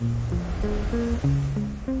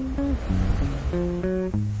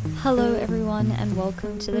Hello everyone and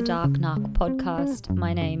welcome to the Dark Narc podcast.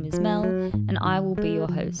 My name is Mel and I will be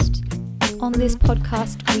your host. On this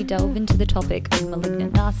podcast we delve into the topic of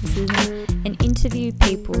malignant narcissism and interview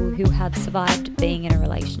people who have survived being in a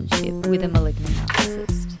relationship with a malignant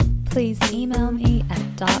narcissist. Please email me at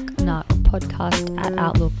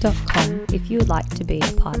darknarcpodcast@outlook.com if you would like to be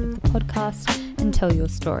a part of the podcast and tell your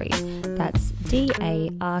story. That's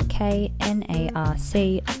DARKNARC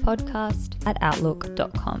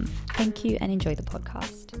podcast@outlook.com. Thank you and enjoy the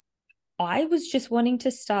podcast. I was just wanting to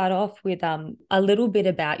start off with a little bit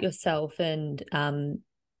about yourself and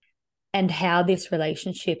how this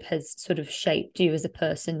relationship has sort of shaped you as a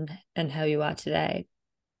person and how you are today.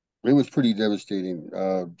 It was pretty devastating.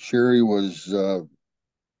 Sherry was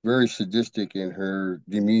very sadistic in her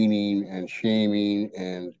demeaning and shaming,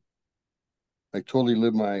 and I totally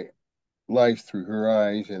lived my life through her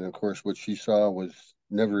eyes. And of course, what she saw was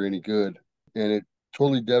never any good, and it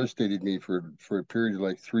totally devastated me for a period of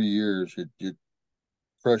like 3 years. It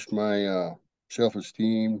crushed my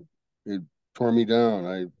self-esteem. It tore me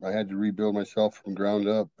down. I had to rebuild myself from ground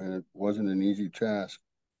up, and it wasn't an easy task.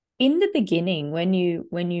 In the beginning, when you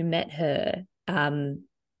met her,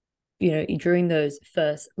 during those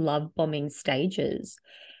first love bombing stages,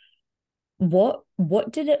 what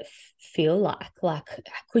did it feel like? Like,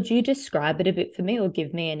 could you describe it a bit for me or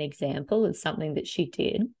give me an example of something that she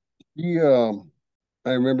did? I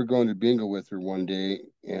remember going to bingo with her one day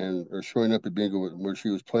or showing up at bingo where she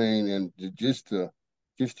was playing, and just the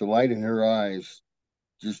light in her eyes,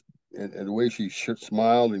 and the way she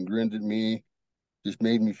smiled and grinned at me just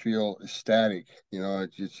made me feel ecstatic. It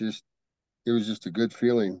was just a good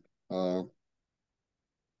feeling. Uh,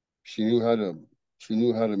 she knew how to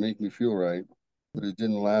make me feel right, but it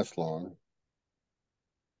didn't last long.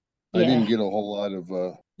 I didn't Yeah. get a whole lot of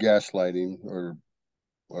gaslighting or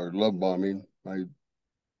love bombing.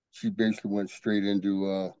 She basically went straight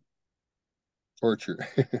into torture.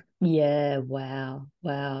 Yeah, wow.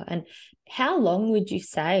 And how long would you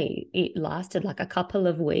say it lasted? Like a couple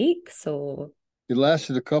of weeks or? It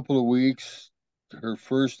lasted a couple of weeks. Her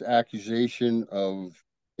first accusation of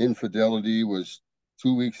infidelity was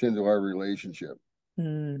 2 weeks into our relationship,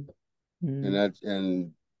 Mm, and mm.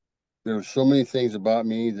 and there were so many things about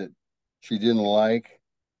me that she didn't like,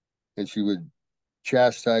 and she would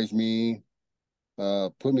chastise me,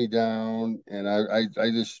 put me down, and I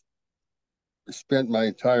just spent my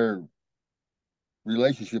entire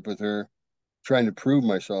relationship with her trying to prove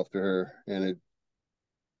myself to her, and of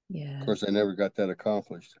Yeah. course, I never got that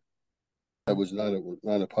accomplished. That was not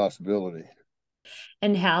a possibility.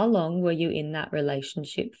 And how long were you in that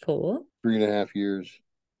relationship for? 3.5 years.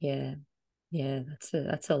 Yeah. Yeah,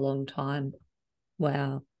 that's a long time.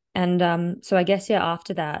 Wow. And so I guess yeah,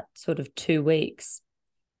 after that sort of 2 weeks,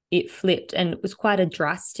 it flipped and it was quite a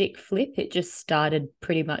drastic flip. It just started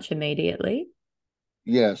pretty much immediately.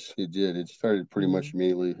 Yes, it did. It started pretty much Mm.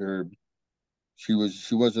 immediately. She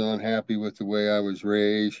wasn't unhappy with the way I was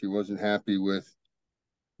raised. She wasn't happy with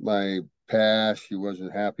my past. She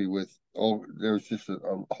wasn't happy with there was just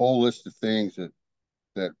a whole list of things that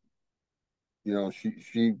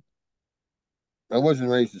she I wasn't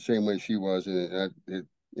raised the same way she was, and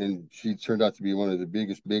she turned out to be one of the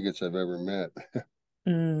biggest bigots I've ever met.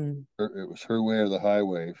 Mm. It was her way or the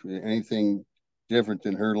highway. Anything different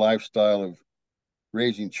than her lifestyle of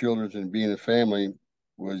raising children and being a family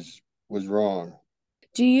was wrong.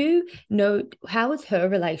 Do you know how was her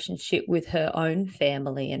relationship with her own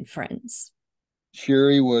family and friends?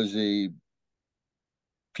 Sherry was a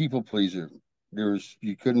people pleaser.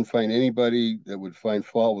 You couldn't find anybody that would find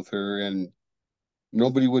fault with her, and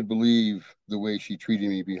nobody would believe the way she treated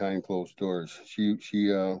me behind closed doors.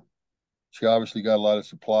 She obviously got a lot of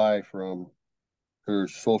supply from her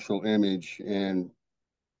social image, and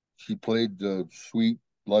she played the sweet,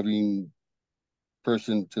 loving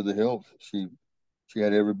person to the hilt. She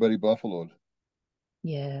had everybody buffaloed.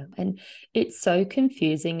 Yeah. And it's so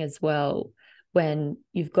confusing as well when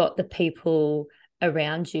you've got the people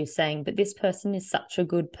around you saying, but this person is such a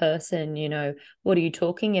good person, what are you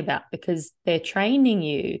talking about? Because they're training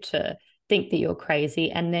you to think that you're crazy.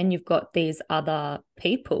 And then you've got these other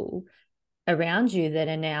people around you that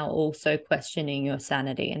are now also questioning your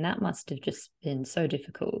sanity. And that must have just been so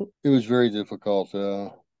difficult. It was very difficult.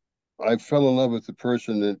 I fell in love with the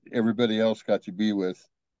person that everybody else got to be with,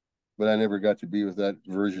 but I never got to be with that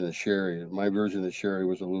version of Sherry. My version of Sherry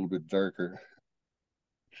was a little bit darker.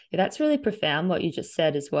 Yeah, that's really profound what you just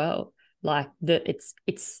said as well. like that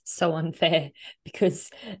it's so unfair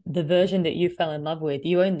because the version that you fell in love with,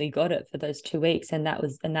 you only got it for those 2 weeks, and that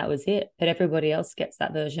was it. But everybody else gets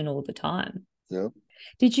that version all the time. Yep.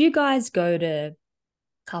 Did you guys go to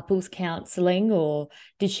couples counseling, or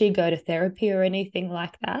did she go to therapy or anything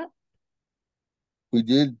like that? We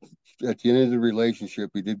did, at the end of the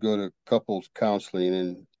relationship, we did go to couples counseling,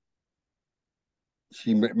 and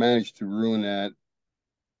she managed to ruin that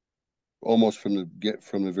almost from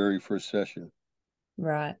the very first session.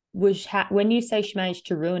 Right. When you say she managed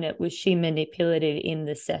to ruin it, was she manipulated in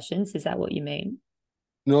the sessions? Is that what you mean?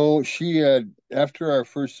 No, she had, after our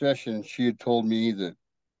first session, she had told me that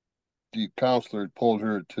the counselor had pulled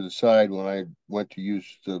her to the side when I went to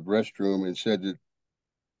use the restroom and said that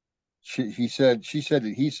she said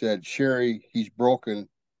that he said, Sherry, he's broken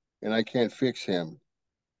and I can't fix him,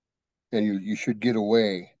 and you should get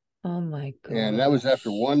away. Oh my And that was after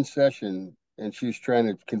gosh. one session, and she was trying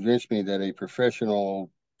to convince me that a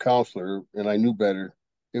professional counselor, and I knew better.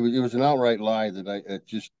 It was an outright lie that I it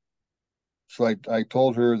just so I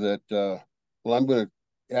told her that well, I'm going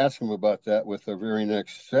to ask him about that with our very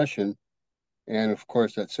next session, and of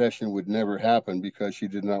course that session would never happen because she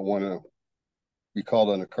did not want to be called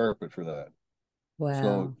on the carpet for that.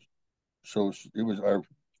 So Wow. so it was our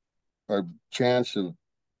chance of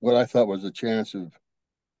what I thought was a chance of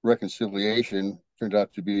reconciliation turned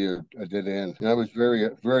out to be a dead end. And I was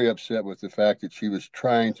very upset with the fact that she was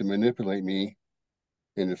trying to manipulate me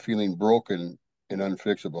into feeling broken and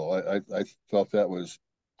unfixable. I felt that was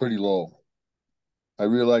pretty low. I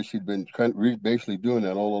realized she'd been basically doing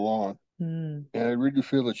that all along. Mm. And I really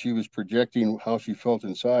feel that she was projecting how she felt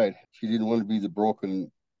inside. She didn't want to be the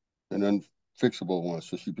broken and unfixable one.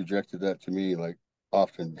 So she projected that to me, like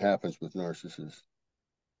often happens with narcissists.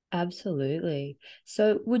 Absolutely.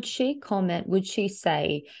 So would she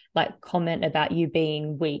say, like, comment about you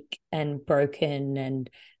being weak and broken and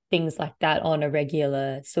things like that on a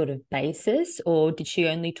regular sort of basis? Or did she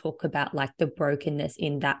only talk about like the brokenness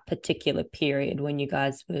in that particular period when you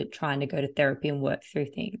guys were trying to go to therapy and work through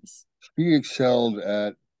things? She excelled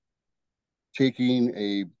at taking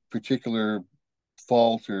a particular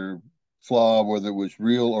fault or flaw, whether it was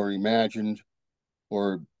real or imagined,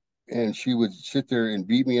 or and she would sit there and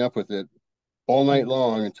beat me up with it all night Mm.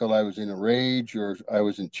 long until I was in a rage or I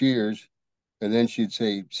was in tears. And then she'd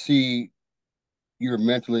say, "See, you're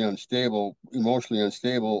mentally unstable, emotionally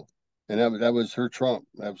unstable," and that was her trump.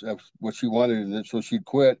 That was what she wanted, and then, so she'd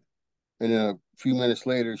quit. And then a few minutes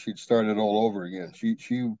later, she'd start it all over again.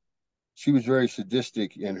 She was very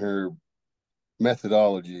sadistic in her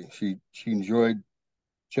methodology. She enjoyed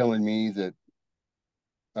telling me that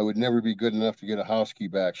I would never be good enough to get a house key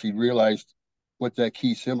back. She realized what that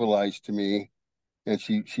key symbolized to me, and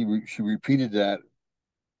she repeated that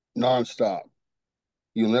nonstop.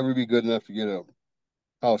 You'll never be good enough to get a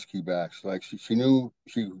house key back. So like she knew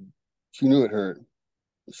it hurt,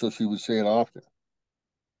 so she would say it often.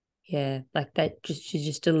 Yeah, like that just she's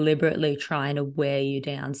just deliberately trying to wear you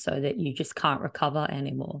down so that you just can't recover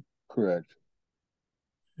anymore. Correct.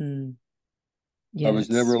 Mm. I Yeah, was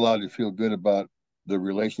never it's allowed to feel good about the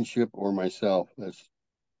relationship or myself.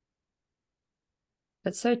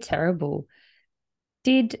 that's so terrible.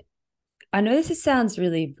 Did I know sounds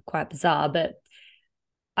really quite bizarre, but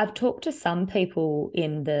I've talked to some people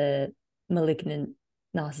in the malignant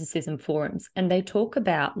narcissism forums, and they talk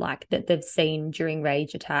about like that they've seen during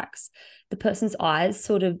rage attacks, the person's eyes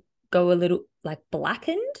sort of go a little like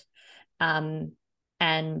blackened, um,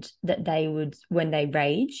 and that they would when they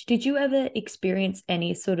rage. Did you ever experience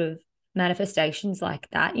any sort of manifestations like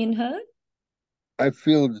that in her? I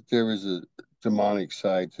feel that there is a demonic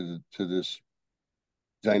side to this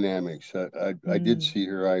dynamics. I did Mm. see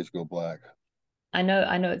her eyes go black. I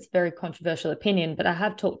know it's a very controversial opinion, but I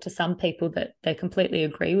have talked to some people that they completely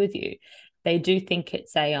agree with you. They do think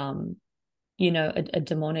it's a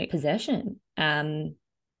demonic possession. But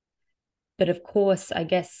of course, I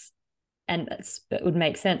guess, and it would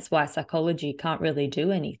make sense why psychology can't really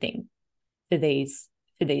do anything for these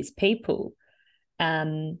people.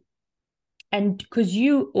 Um, and because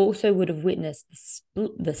you also would have witnessed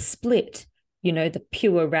the split, the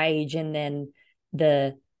pure rage, and then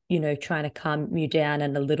the trying to calm you down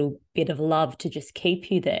and a little bit of love to just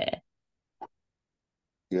keep you there.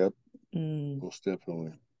 Yep, Mm, most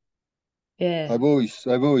definitely. yeah, I've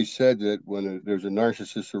always said that when there's a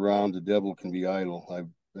narcissist around, the devil can be idle. I've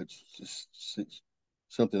That's just it's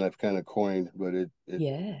something I've kind of coined, but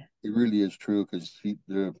yeah, it really is true because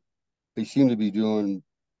they seem to be doing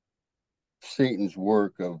Satan's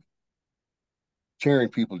work of tearing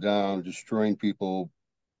people down, destroying people,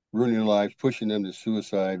 ruining their lives, pushing them to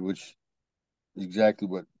suicide, which is exactly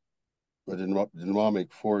what a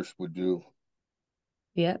demonic force would do.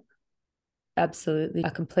 Yeah, absolutely. I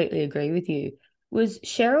completely agree with you. Was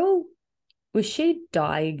Cheryl, was she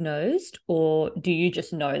diagnosed, or do you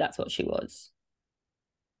just know that's what she was?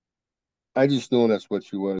 I just know that's what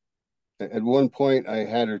she was. At one point, I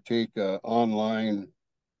had her take a online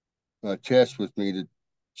test with me that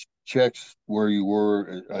checks where you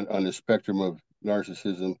were on the spectrum of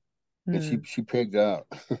narcissism, and Hmm. she pegged out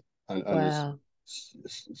on this. Wow.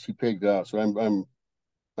 She pegged out, so I'm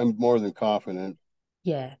more than confident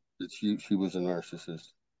Yeah. that she was a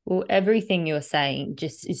narcissist. Well, everything you're saying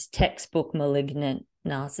just is textbook malignant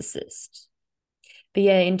narcissist. But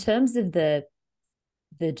yeah, in terms of the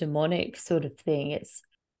demonic sort of thing, it's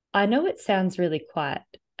I know it sounds really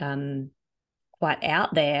um quite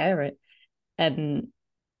out there, um,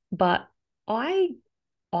 but I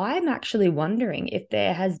I'm actually wondering if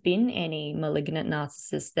there has been any malignant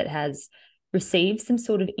narcissist that has received some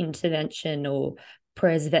sort of intervention or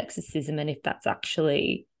prayers of exorcism, and if that's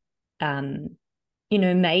actually um,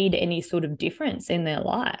 made any sort of difference in their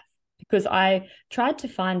life. Because I tried to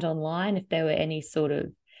find online if there were any sort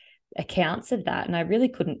of accounts of that, and I really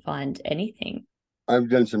couldn't find anything. I've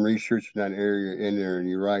done some research in that area in there, and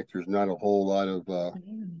you're right. There's not a whole lot of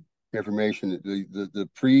Mm. information. The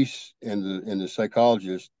priests and the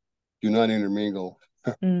psychologists do not intermingle.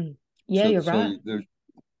 Mm. Yeah, So you're right.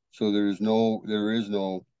 there is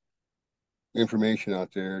no information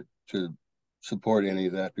out there to support any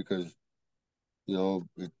of that because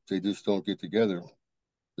they just don't get together.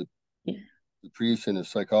 The, Yeah. the priests and the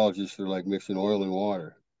psychologists are like mixing oil and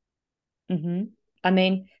water. Hmm. I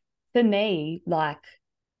mean, for me, like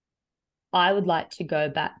I would like to go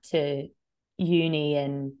back to uni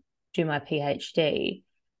and do my PhD.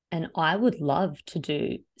 And I would love to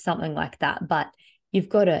do something like that. But you've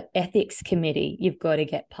got an ethics committee you've got to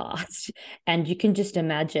get past. And you can just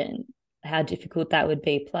imagine how difficult that would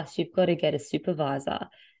be. Plus, you've got to get a supervisor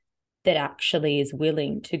that actually is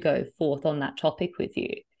willing to go forth on that topic with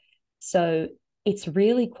you. So it's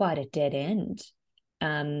really quite a dead end.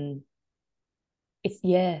 Um, it's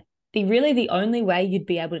yeah. The only way you'd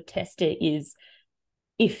be able to test it is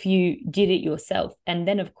if you did it yourself. And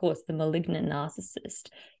then, of course, the malignant narcissist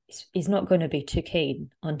is not going to be too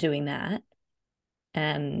keen on doing that.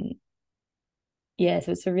 Um, yeah,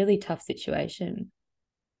 so it's a really tough situation.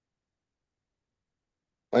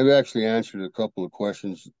 I've actually answered a couple of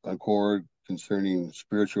questions on Cord concerning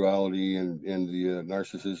spirituality and the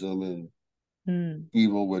narcissism and Mm,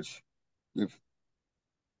 evil, which if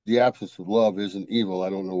the absence of love isn't evil,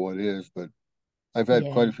 I don't know what is, but I've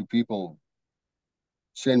had quite yeah. a few people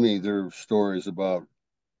send me their stories about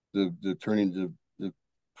the turning the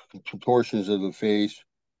proportions of the face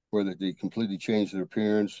where they completely change their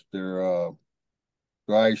appearance, their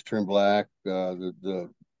eyes turn black, the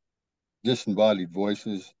disembodied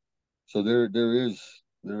voices. So there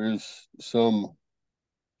is some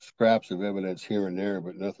scraps of evidence here and there,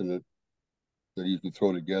 but nothing that you can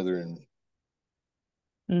throw together and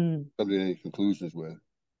Mm, come to any conclusions with.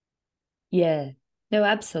 yeah. No,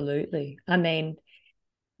 absolutely. I mean,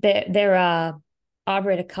 there are I've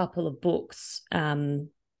read a couple of books on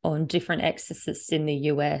different exorcists in the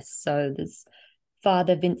US. So there's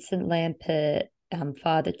Father Vincent Lampert,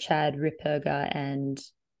 Father Chad Ripperger, and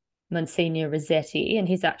Monsignor Rossetti, and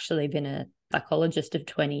he's actually been a psychologist of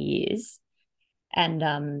 20 years.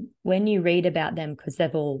 And when you read about them, because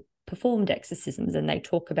they've all performed exorcisms and they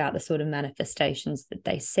talk about the sort of manifestations that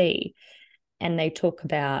they see, and they talk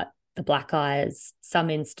about the black eyes, some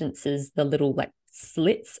instances, the little like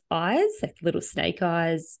slits eyes, like little snake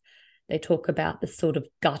eyes. They talk about the sort of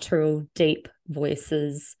guttural, deep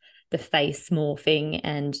voices, the face morphing,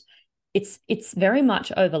 and it's very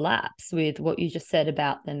much overlaps with what you just said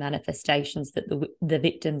about the manifestations that the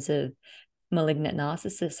victims of malignant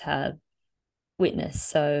narcissists have witnessed.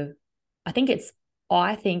 So I think it's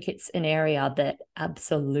I think it's an area that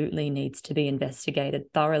absolutely needs to be investigated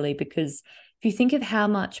thoroughly because if you think of how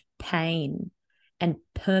much pain and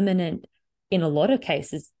permanent, in a lot of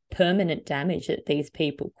cases, permanent damage that these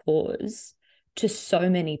people cause to so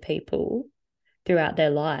many people throughout their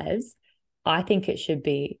lives, I think it should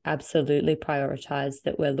be absolutely prioritized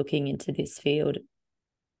that we're looking into this field.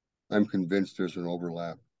 I'm convinced there's an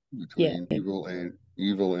overlap Yeah. between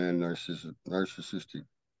evil and narcissistic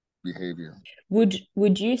behavior.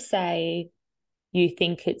 Would you say you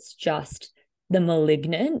think it's just the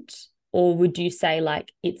malignant, or would you say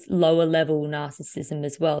like it's lower level narcissism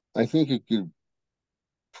as well? I think it could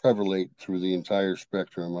prevalate through the entire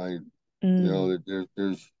spectrum. I you know Mm, that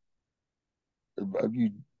there's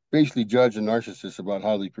basically judge a narcissist about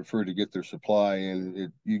how they prefer to get their supply,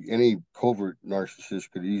 and any covert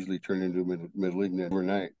narcissist could easily turn into malignant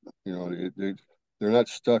overnight. You know, they're not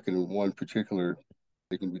stuck in one particular.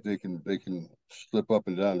 They can slip up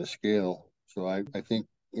and down the scale. So I think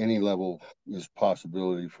any level is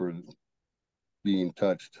possibility for being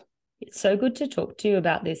touched. It's so good to talk to you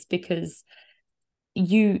about this because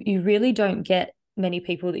you really don't get many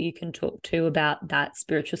people that you can talk to about that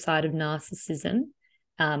spiritual side of narcissism.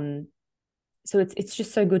 Um, so it's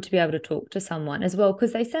just so good to be able to talk to someone as well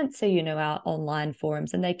because they censor, our online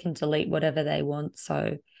forums and they can delete whatever they want.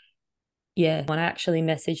 So yeah, when I actually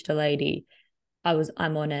messaged a lady,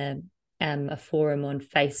 I'm on a forum on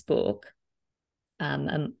Facebook,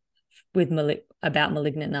 with about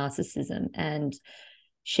malignant narcissism, and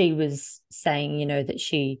she was saying, that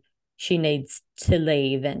she needs to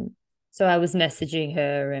leave, and so I was messaging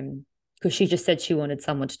her, and because she just said she wanted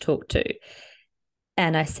someone to talk to,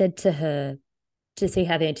 and I said to her, does he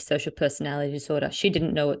have antisocial personality disorder? She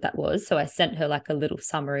didn't know what that was, so I sent her like a little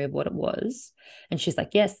summary of what it was, and she's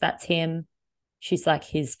like, yes, that's him. She's like,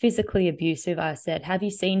 he's physically abusive. I said, have you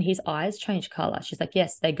seen his eyes change color? She's like,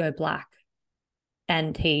 yes, they go black,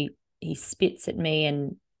 and he spits at me,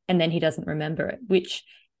 and then he doesn't remember it, which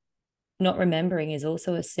not remembering is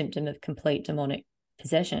also a symptom of complete demonic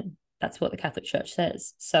possession. That's what the Catholic Church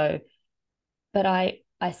says. So, but I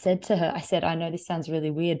said to her, I said, I know this sounds really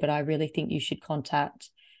weird, but I really think you should contact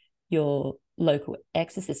your local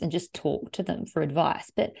exorcist and just talk to them for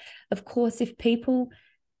advice. But of course, if people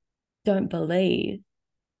don't believe,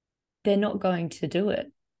 they're not going to do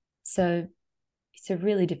it. So it's a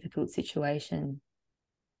really difficult situation.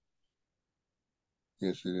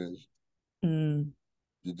 Yes, it is. Mm.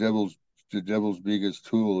 The devil's the devil's biggest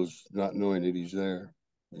tool is not knowing that he's there.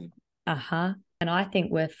 Uh-huh. And I think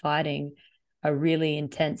we're fighting a really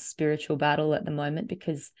intense spiritual battle at the moment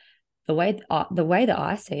because the way that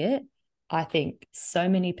I see it, I think so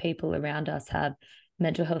many people around us have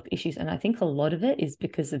mental health issues, and I think a lot of it is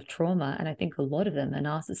because of trauma, and I think a lot of them are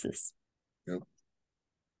narcissists. Yep.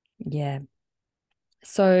 Yeah.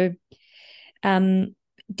 So, um,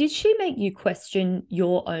 did she make you question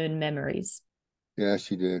your own memories? Yeah,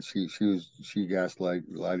 she did. She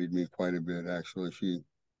gaslighted me quite a bit actually.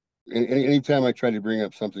 Anytime I tried to bring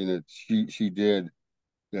up something that she did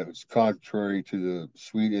that was contrary to the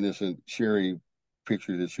sweet innocent Sherry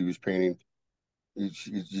picture that she was painting, you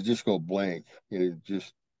just go blank, and it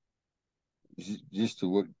just to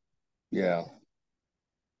what, yeah,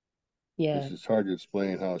 Yeah. it's hard to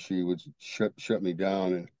explain how she would shut me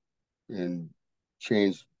down and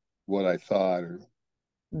change what I thought. Or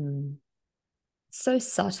Mm. So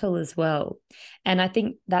subtle as well. And I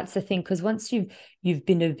think that's the thing, because once you've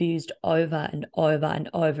been abused over and over and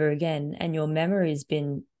over again, and your memory's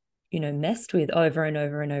been, messed with over and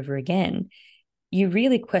over and over again, you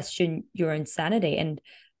really question your own sanity, and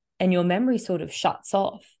your memory sort of shuts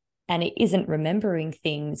off and it isn't remembering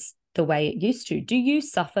things the way it used to. Do you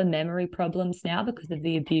suffer memory problems now because of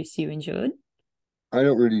the abuse you endured? I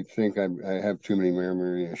don't really think I have too many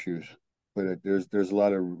memory issues, but there's a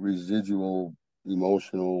lot of residual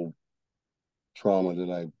emotional trauma that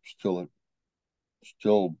I still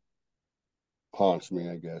haunts me,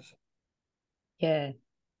 I guess. Yeah.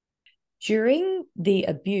 During the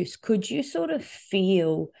abuse, could you sort of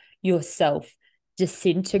feel yourself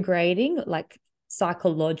disintegrating, like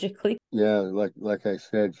psychologically? Yeah, like I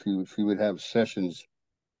said, she would have sessions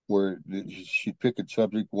where she'd pick a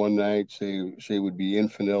subject one night, say would be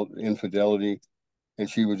infidelity, and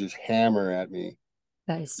she would just hammer at me.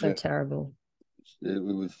 That is so That terrible.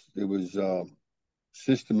 it was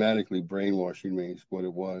systematically brainwashing me is what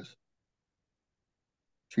it was.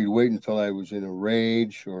 She'd wait until I was in a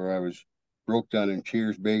rage or I was broke down in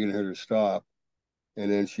tears begging her to stop,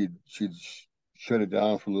 and then she'd shut it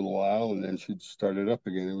down for a little while, and then she'd start it up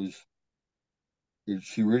again.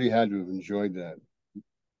 She really had to have enjoyed that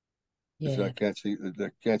because Yeah. I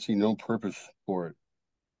can't see no purpose for it.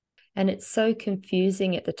 And it's so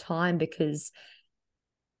confusing at the time because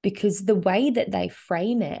the way that they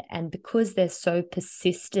frame it and because they're so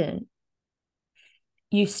persistent,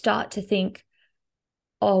 you start to think,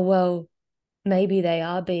 oh, well, maybe they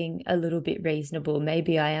are being a little bit reasonable.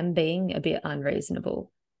 Maybe I am being a bit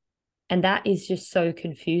unreasonable. And that is just so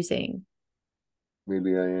confusing.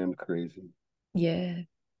 Maybe I am crazy. Yeah.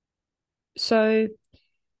 So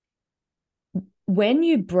when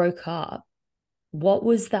you broke up, what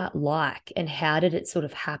was that like and how did it sort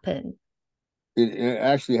of happen? It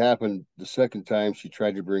actually happened the second time she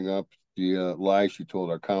tried to bring up the lie she told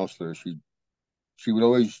our counselor. She would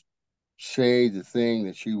always say the thing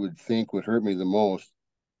that she would think would hurt me the most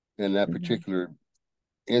in that Mhm. particular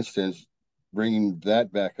instance, bringing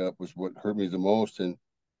that back up was what hurt me the most. And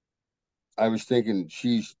I was thinking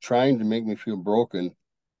she's trying to make me feel broken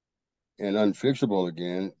and unfixable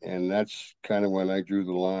again. And that's kind of when I drew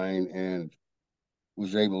the line and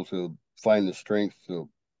was able to find the strength to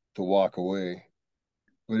walk away.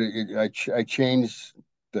 But I changed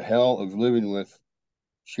the hell of living with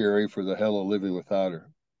Sherry for the hell of living without her.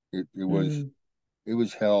 It was Mm, it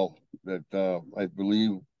was hell that I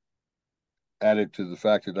believe added to the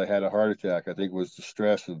fact that I had a heart attack. I think it was the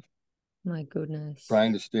stress of my goodness.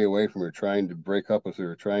 trying to stay away from her, trying to break up with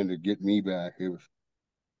her, trying to get me back.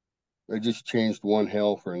 I just changed one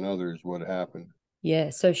hell for another is what happened. Yeah.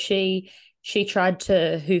 So she tried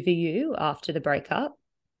to hoover you after the breakup.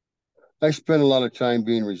 I spent a lot of time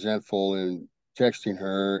being resentful and texting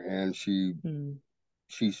her, and Mm,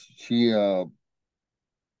 she she uh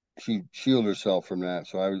she shielded herself from that.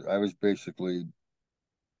 So I was basically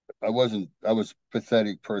I was a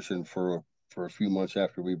pathetic person for a few months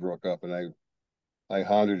after we broke up, and I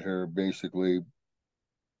haunted her basically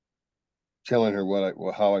telling her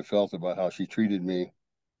how I felt about how she treated me,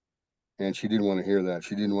 and she didn't want to hear that.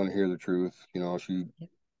 She didn't want to hear the truth. You know,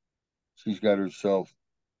 she's got herself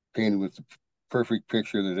painted with the perfect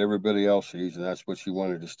picture that everybody else sees, and that's what she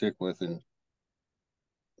wanted to stick with. And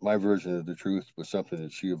my version of the truth was something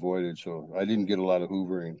that she avoided, so I didn't get a lot of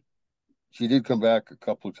hoovering. She did come back a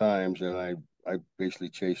couple of times, and I basically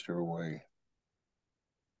chased her away.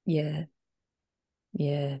 yeah.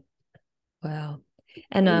 Yeah. Wow.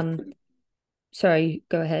 And I was pretty sorry,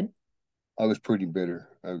 go ahead. I was pretty bitter.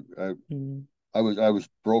 Mm, I was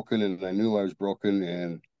broken, and I knew I was broken,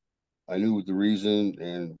 and I knew the reason,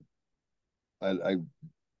 and I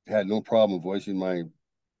had no problem voicing my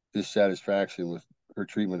dissatisfaction with her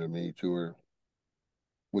treatment of me to her,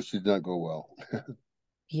 which did not go well.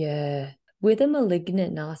 yeah. With a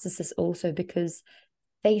malignant narcissist also because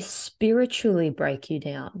they spiritually break you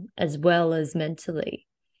down as well as mentally.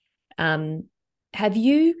 Um, have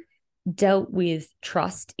you dealt with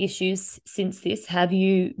trust issues since this? Have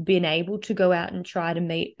you been able to go out and try to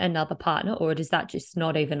meet another partner, or does that just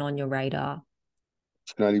not even on your radar?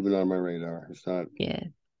 It's not even on my radar. It's not. Yeah.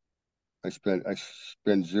 I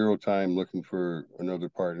spend zero time looking for another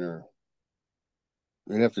partner.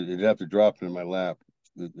 They'd have to drop it in my lap.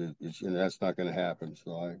 And that's not going to happen.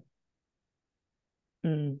 So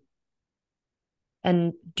Mm.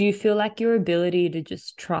 And do you feel like your ability to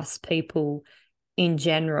just trust people in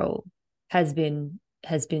general has been,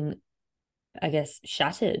 I guess,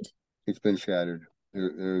 shattered? it's been shattered.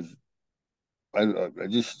 There's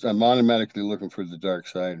I'm automatically looking for the dark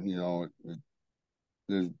side. You know,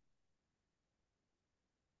 there's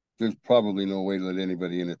there's probably no way to let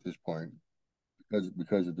anybody in at this point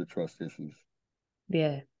because of the trust issues.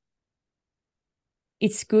 Yeah.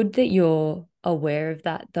 It's good that you're aware of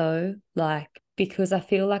that though, like because I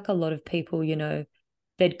feel like a lot of people,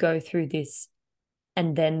 they'd go through this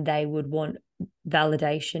and then they would want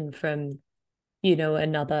validation from,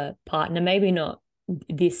 another partner, maybe not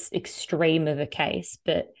this extreme of a case,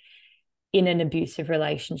 but in an abusive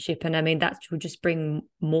relationship. And I mean, that will just bring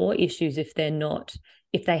more issues if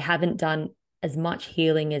they haven't done as much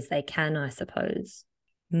healing as they can, I suppose.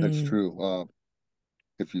 That's Mm, true.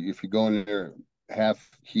 If you go in there half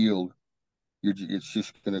healed, it's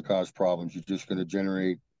just going to cause problems. You're just going to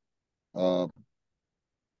generate uh,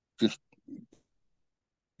 just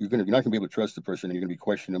you're not going to be able to trust the person, and you're going to be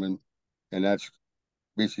questioning them, and that's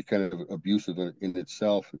basically kind of abusive in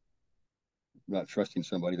itself. Not trusting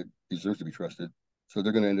somebody that deserves to be trusted, so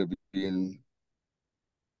they're going to end up being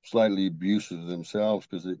slightly abusive themselves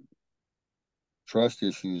because trust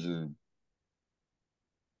issues are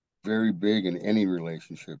very big in any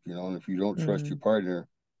relationship. You know, and if you don't trust your mm, partner,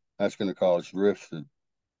 that's going to cause rifts that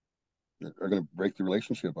are going to break the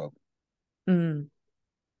relationship up. mm,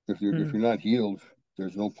 If mm. you're not healed,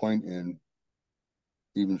 there's no point in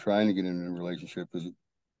even trying to get into a relationship because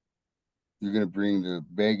you're going to bring the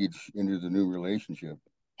baggage into the new relationship.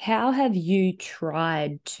 How have you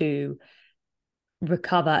tried to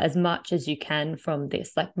recover as much as you can from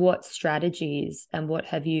this? Like what strategies and what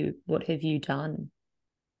have you done?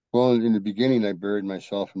 Well, in the beginning, I buried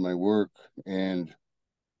myself in my work, and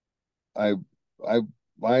I, I,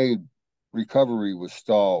 my recovery was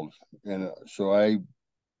stalled, and so I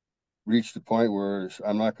reached the point where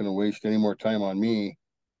I'm not going to waste any more time on me.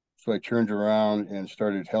 So I turned around and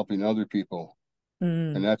started helping other people,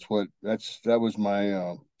 and Mm, that was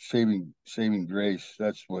my saving grace.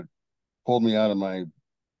 That's what pulled me out of my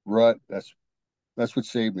rut. That's what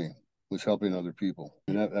saved me was helping other people,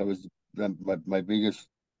 and that was my biggest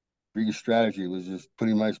strategy was just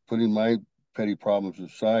putting my petty problems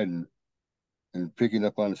aside and and picking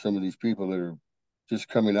up on some of these people that are just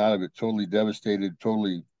coming out of it totally devastated,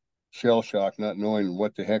 totally shell shocked, not knowing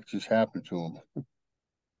what the heck just happened to them.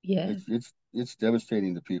 Yeah. It's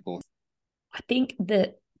devastating to people. I think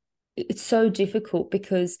that it's so difficult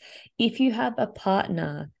because if you have a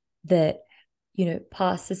partner that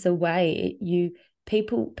passes away,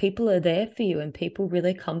 people are there for you and people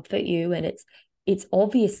really comfort you, and it's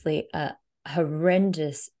obviously a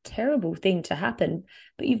horrendous, terrible thing to happen,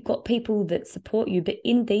 but you've got people that support you. But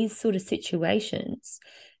in these sort of situations,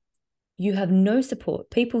 you have no support.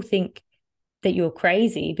 People think that you're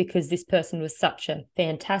crazy because this person was such a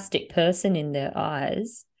fantastic person in their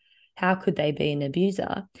eyes. How could they be an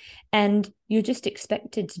abuser? And you're just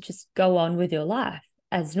expected to just go on with your life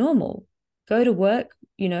as normal, go to work,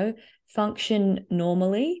 function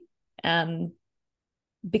normally,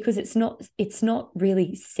 because it's not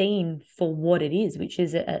really seen for what it is, which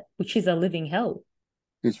is a living hell.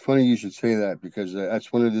 It's funny you should say that because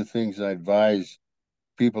that's one of the things I advise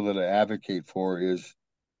people that I advocate for is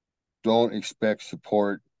don't expect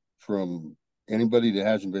support from anybody that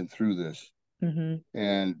hasn't been through this. Mm-hmm.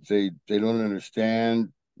 And they don't understand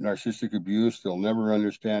narcissistic abuse. They'll never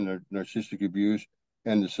understand narcissistic abuse,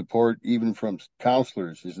 and the support even from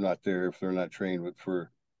counselors is not there if they're not trained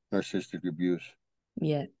for narcissistic abuse.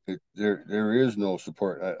 Yeah. There is no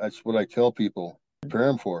support. That's what I tell people. Prepare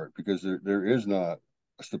them for it because there is not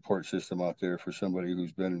a support system out there for somebody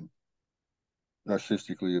who's been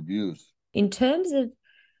narcissistically abused. In terms of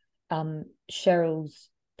Cheryl's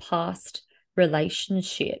past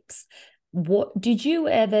relationships, what did you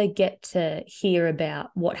ever get to hear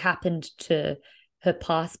about what happened to her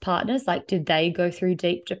past partners? Like, did they go through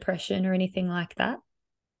deep depression or anything like that?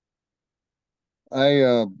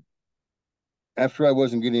 I After I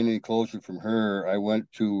wasn't getting any closure from her, I went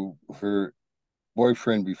to her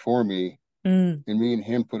boyfriend before me, Mm, and me and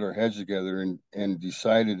him put our heads together and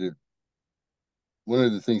decided that one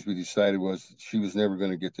of the things we decided was she was never going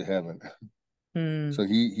to get to heaven. mm. So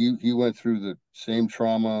he went through the same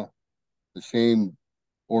trauma, the same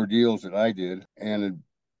ordeals that I did, and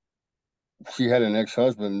she had an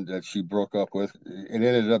ex-husband that she broke up with. It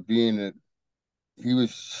ended up being that he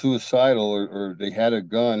was suicidal, or they had a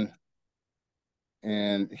gun,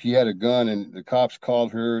 and he had a gun, and the cops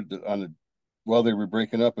called her on the while they were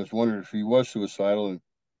breaking up, and was wondering if he was suicidal, and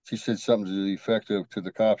she said something to the effect of to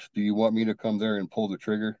the cops, "Do you want me to come there and pull the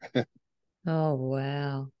trigger?" Oh,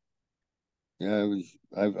 wow. Yeah, it was.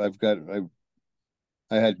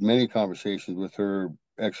 I had many conversations with her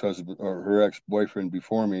ex-husband or her ex-boyfriend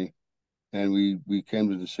before me, and we came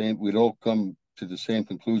to the same. We'd all come to the same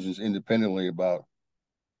conclusions independently about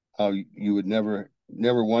how you would never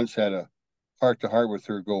once had a heart to heart with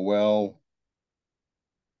her go well,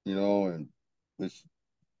 and it's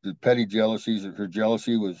the petty jealousies. Her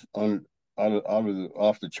jealousy was out of the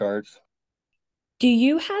off the charts. Do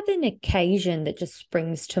you have an occasion that just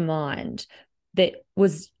springs to mind that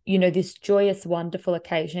was, this joyous, wonderful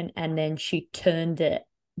occasion, and then she turned it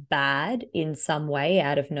bad in some way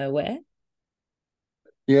out of nowhere?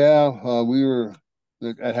 Yeah, we were.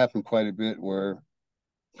 That happened quite a bit. Where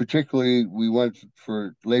particularly we went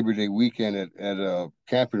for Labor Day weekend at a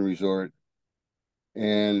camping resort,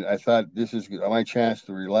 and I thought this is my chance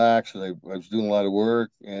to relax. I was doing a lot of work,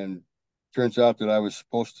 and turns out that I was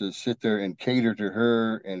supposed to sit there and cater to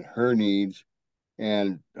her and her needs,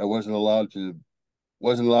 and I wasn't allowed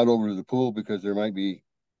over to the pool because there might be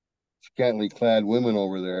scantily clad women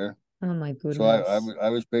over there. Oh my So goodness. I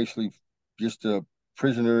was basically just a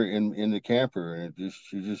prisoner in the camper, and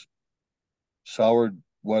she just soured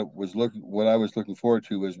what I was looking forward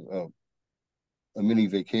to was a mini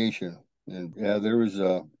vacation. And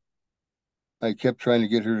yeah, I kept trying to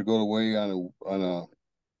get her to go away on a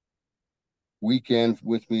weekend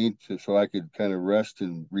with me so I could kind of rest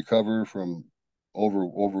and recover from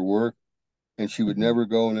overwork. And she would Mhm. never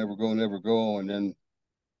go, never go, never go. And then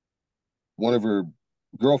one of her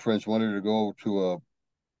girlfriends wanted her to go to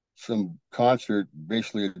some concert,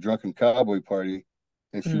 basically a drunken cowboy party,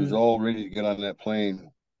 and she was Mm. all ready to get on that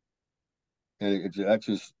plane. And that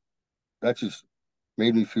just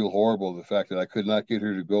made me feel horrible. The fact that I could not get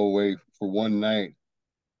her to go away for one night,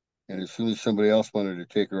 and as soon as somebody else wanted to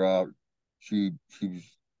take her out, she she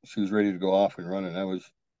was she was ready to go off and running. I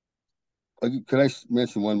was. Could I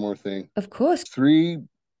mention one more thing? Of course. 3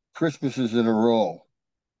 Christmases in a row.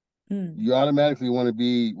 Mm. You automatically want to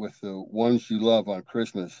be with the ones you love on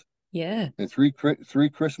Christmas. Yeah. And three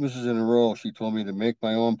Christmases in a row, she told me to make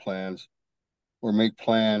my own plans or make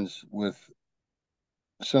plans with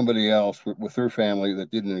somebody else with her family that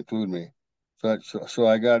didn't include me. So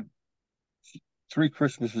I got 3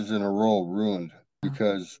 Christmases in a row ruined Oh,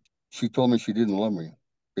 because she told me she didn't love me,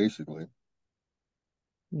 basically.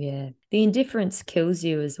 Yeah. The indifference kills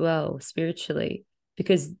you as well spiritually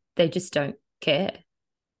because they just don't care.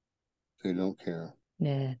 They don't care.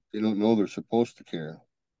 Yeah. They don't know they're supposed to care.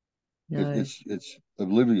 No. It's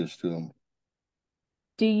oblivious to them.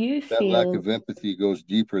 Do you That lack feel of empathy goes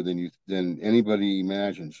deeper than anybody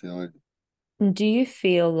imagines. do you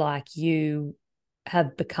feel like you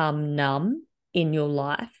have become numb in your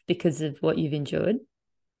life because of what you've endured?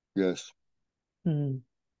 Yes. Mm.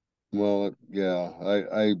 Well, yeah.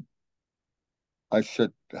 I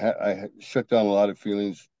shut down a lot of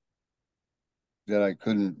feelings that I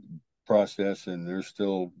couldn't process, and they're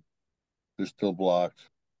still blocked.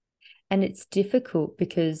 And it's difficult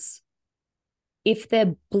because if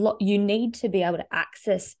you need to be able to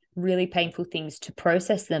access really painful things to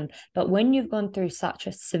process them, but when you've gone through such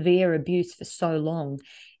a severe abuse for so long,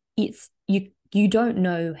 you don't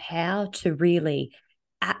know how to really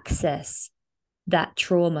access that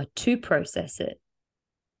trauma to process it.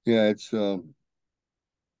 Yeah, it's I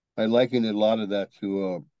liken a lot of that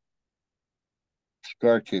to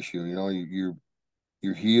scar tissue.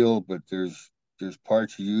 You're healed, but there's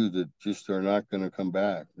parts of you that just are not going to come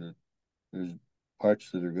back. There's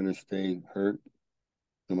parts that are going to stay hurt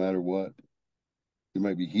no matter what. You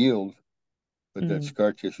might be healed, but that Mm.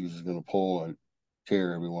 scar tissue is going to pull and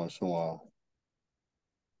tear every once in a while.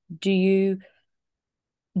 Do you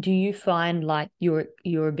do you find like your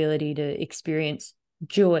ability to experience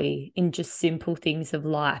joy in just simple things of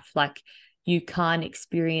life, like you can't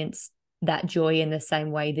experience that joy in the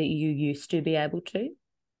same way that you used to be able to?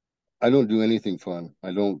 I don't do anything fun.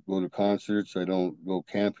 I don't go to concerts. I don't go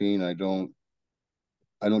camping. I don't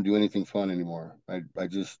do anything fun anymore. I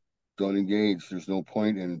just don't engage. There's no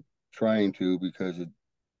point in trying to because it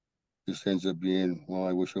just ends up being, well,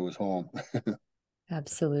 I wish I was home.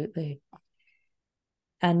 Absolutely.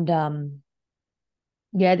 And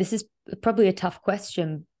yeah, this is probably a tough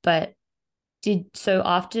question, but did so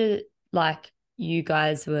after like you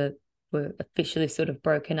guys were officially sort of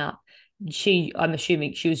broken up, I'm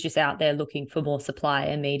assuming she was just out there looking for more supply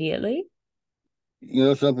immediately. You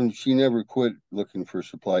know something? She never quit looking for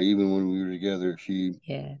supply, even when we were together.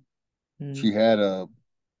 Yeah. She Mm. had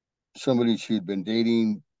somebody she had been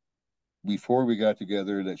dating before we got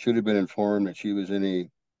together that should have been informed that she was in a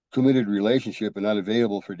committed relationship and not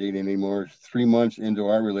available for dating anymore. 3 months into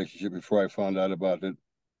our relationship, before I found out about it,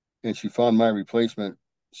 and she found my replacement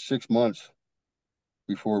 6 months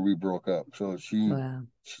before we broke up. So Wow.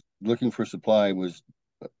 looking for supply was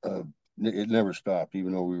uh, it never stopped,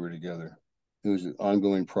 even though we were together. It was an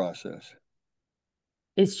ongoing process.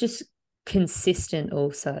 It's just consistent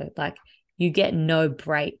also. Like you get no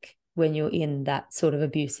break when you're in that sort of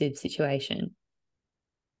abusive situation.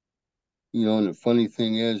 And the funny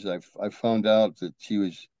thing is, I found out that she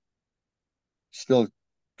was still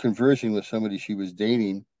conversing with somebody she was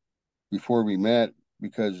dating before we met,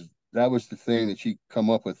 because that was the thing that she come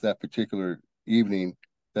up with that particular evening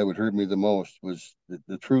that would hurt me the most. Was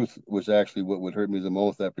the truth was actually what would hurt me the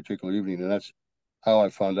most that particular evening, and that's how I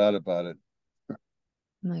found out about it.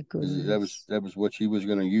 My Is goodness. that was what she was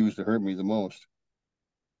going to use to hurt me the most,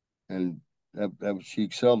 and that was, she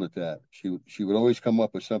excelled at that. She would always come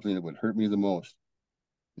up with something that would hurt me the most.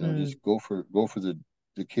 Mm. Just go for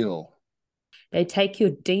the kill They take your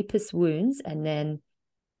deepest wounds and then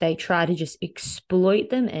they try to just exploit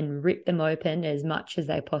them and rip them open as much as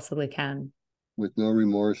they possibly can. with no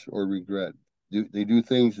remorse or regret. They do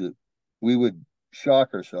things that we would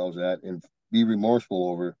shock ourselves at and be remorseful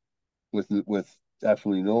over with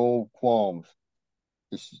absolutely no qualms.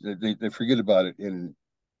 They forget about it in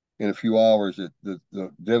a few hours. That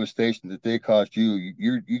the devastation that they caused you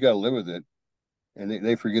got to live with it, and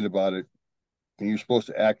they forget about it, and you're supposed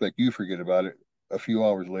to act like you forget about it a few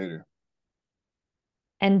hours later.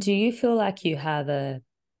 And do you feel like you have a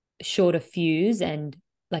shorter fuse and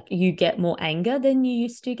like you get more anger than you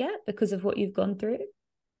used to get because of what you've gone through?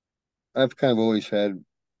 I've kind of always had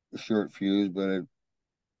a short fuse, but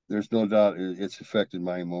there's no doubt it's affected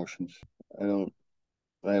my emotions. I don't.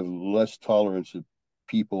 I have less tolerance of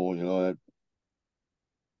people.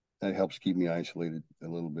 That helps keep me isolated a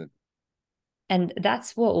little bit. And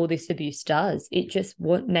that's what all this abuse does. It just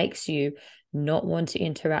what makes you not want to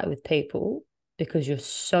interact with people because you're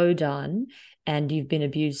so done and you've been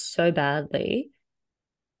abused so badly.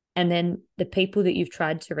 And then the people that you've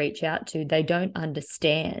tried to reach out to, they don't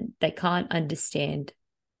understand. They can't understand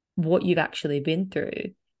what you've actually been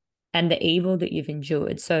through and the evil that you've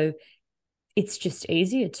endured. So it's just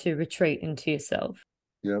easier to retreat into yourself.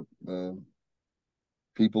 Yep.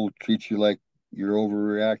 People treat you like you're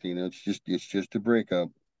overreacting. It's just a breakup.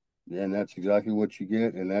 And that's exactly what you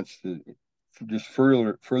get. And that's the just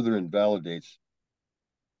further invalidates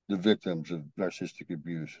the victims of narcissistic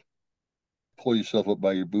abuse. Pull yourself up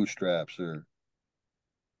by your bootstraps or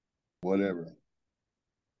whatever.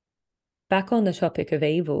 Back on the topic of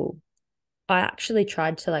evil, I actually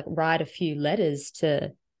tried to like write a few letters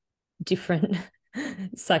to different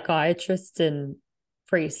psychiatrists and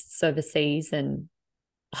priests overseas, and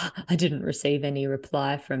I didn't receive any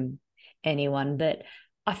reply from anyone. But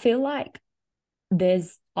I feel like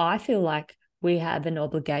I feel like we have an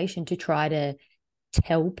obligation to try to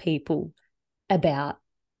tell people about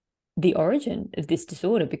the origin of this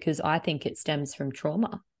disorder, because I think it stems from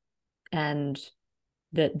trauma and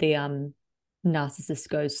that the narcissist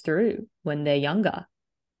goes through when they're younger.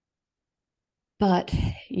 But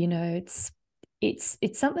it's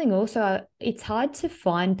something also. It's hard to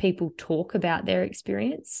find people talk about their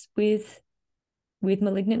experience with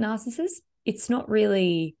malignant narcissists. It's not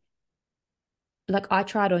really like, I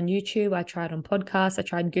tried on YouTube, I tried on podcasts, I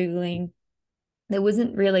tried Googling. There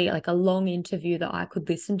wasn't really like a long interview that I could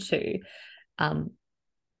listen to um,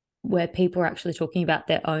 where people are actually talking about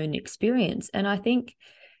their own experience. And I think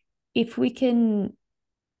if we can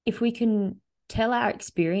tell our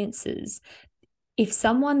experiences, if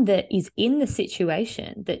someone that is in the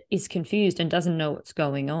situation that is confused and doesn't know what's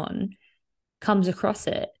going on comes across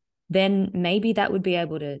it, then maybe that would be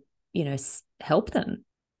able to, help them.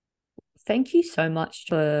 Thank you so much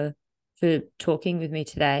for talking with me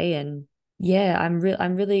today. And yeah, I'm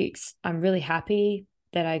really happy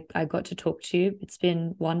that I got to talk to you. It's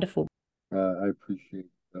been wonderful. I appreciate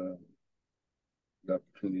the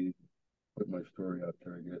opportunity to put my story out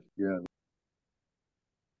there, I guess. Yeah.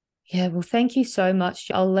 Yeah, well, thank you so much.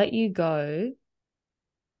 I'll let you go.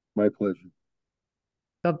 My pleasure.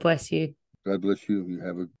 God bless you. God bless you. You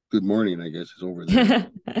have a good morning, I guess, is over there.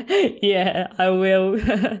 Yeah, I will.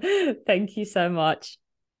 Thank you so much.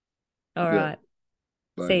 All Yeah. right.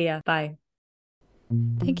 Bye. See ya. Bye.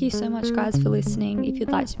 Thank you so much, guys, for listening. If you'd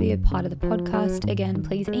like to be a part of the podcast, again,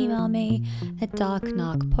 please email me at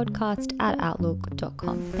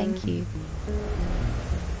darknarkpodcast@outlook.com. Thank you.